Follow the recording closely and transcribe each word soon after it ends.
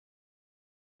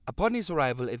Upon his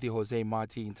arrival at the Jose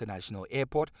Marti International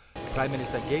Airport, Prime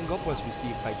Minister Geingob was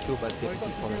received by Cuba's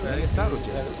Deputy Foreign Minister,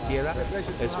 Rogelio Sierra,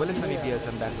 as well as Namibia's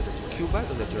Ambassador to Cuba,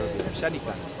 Dr. Jerome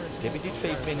Shanika. Deputy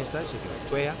Trade Minister, Shekela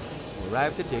Twea, who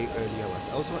arrived a day earlier, was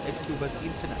also at Cuba's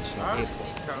International Airport.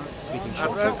 Speaking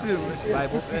shortly after his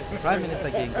arrival, Prime Minister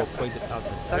Geingob pointed out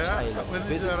that such high-level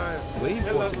visits were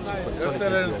important to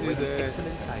consolidate the already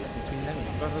excellent ties between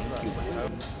Namibia and Cuba.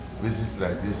 Visits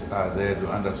like this are there to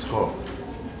underscore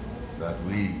that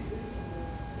we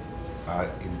are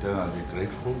internally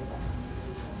grateful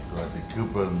to what the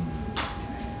Cuban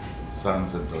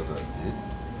sons and daughters did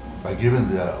by giving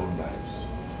their own lives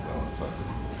to our struggle.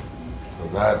 So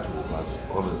that we must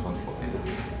always not forget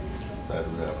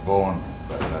that we are born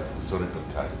by that historical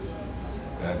ties.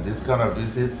 And this kind of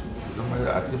visits may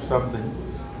achieve something,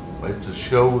 but to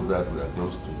show that we are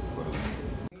close to one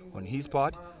another. On his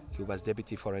part, Cuba's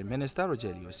Deputy Foreign Minister,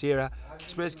 Rogelio Sierra,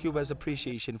 expressed Cuba's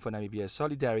appreciation for Namibia's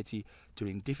solidarity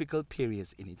during difficult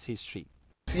periods in its history.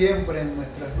 Someone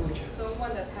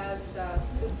that has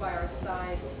stood by our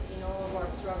side in all of our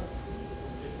struggles.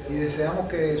 Y deseamos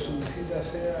que su visita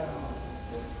sea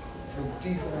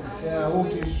fructífera, que sea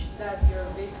útil. That your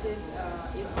visit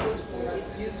is fruitful,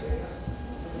 is useful.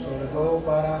 Sobre todo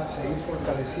para seguir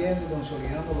fortaleciendo y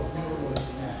consolidando los vínculos.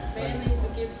 Mainly to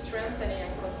give strengthening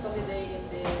and consolidating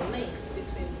the links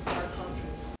between our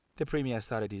countries. The Premier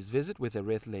started his visit with a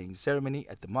wreath-laying ceremony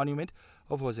at the monument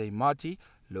of Jose Marti,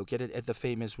 located at the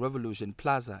famous Revolution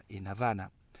Plaza in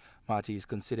Havana. Marti is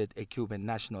considered a Cuban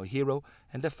national hero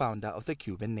and the founder of the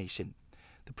Cuban nation.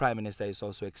 The Prime Minister is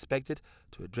also expected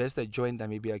to address the joint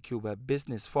Namibia-Cuba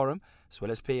Business Forum, as well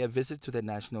as pay a visit to the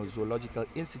National Zoological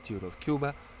Institute of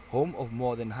Cuba, home of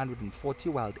more than 140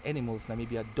 wild animals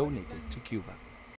Namibia donated to Cuba.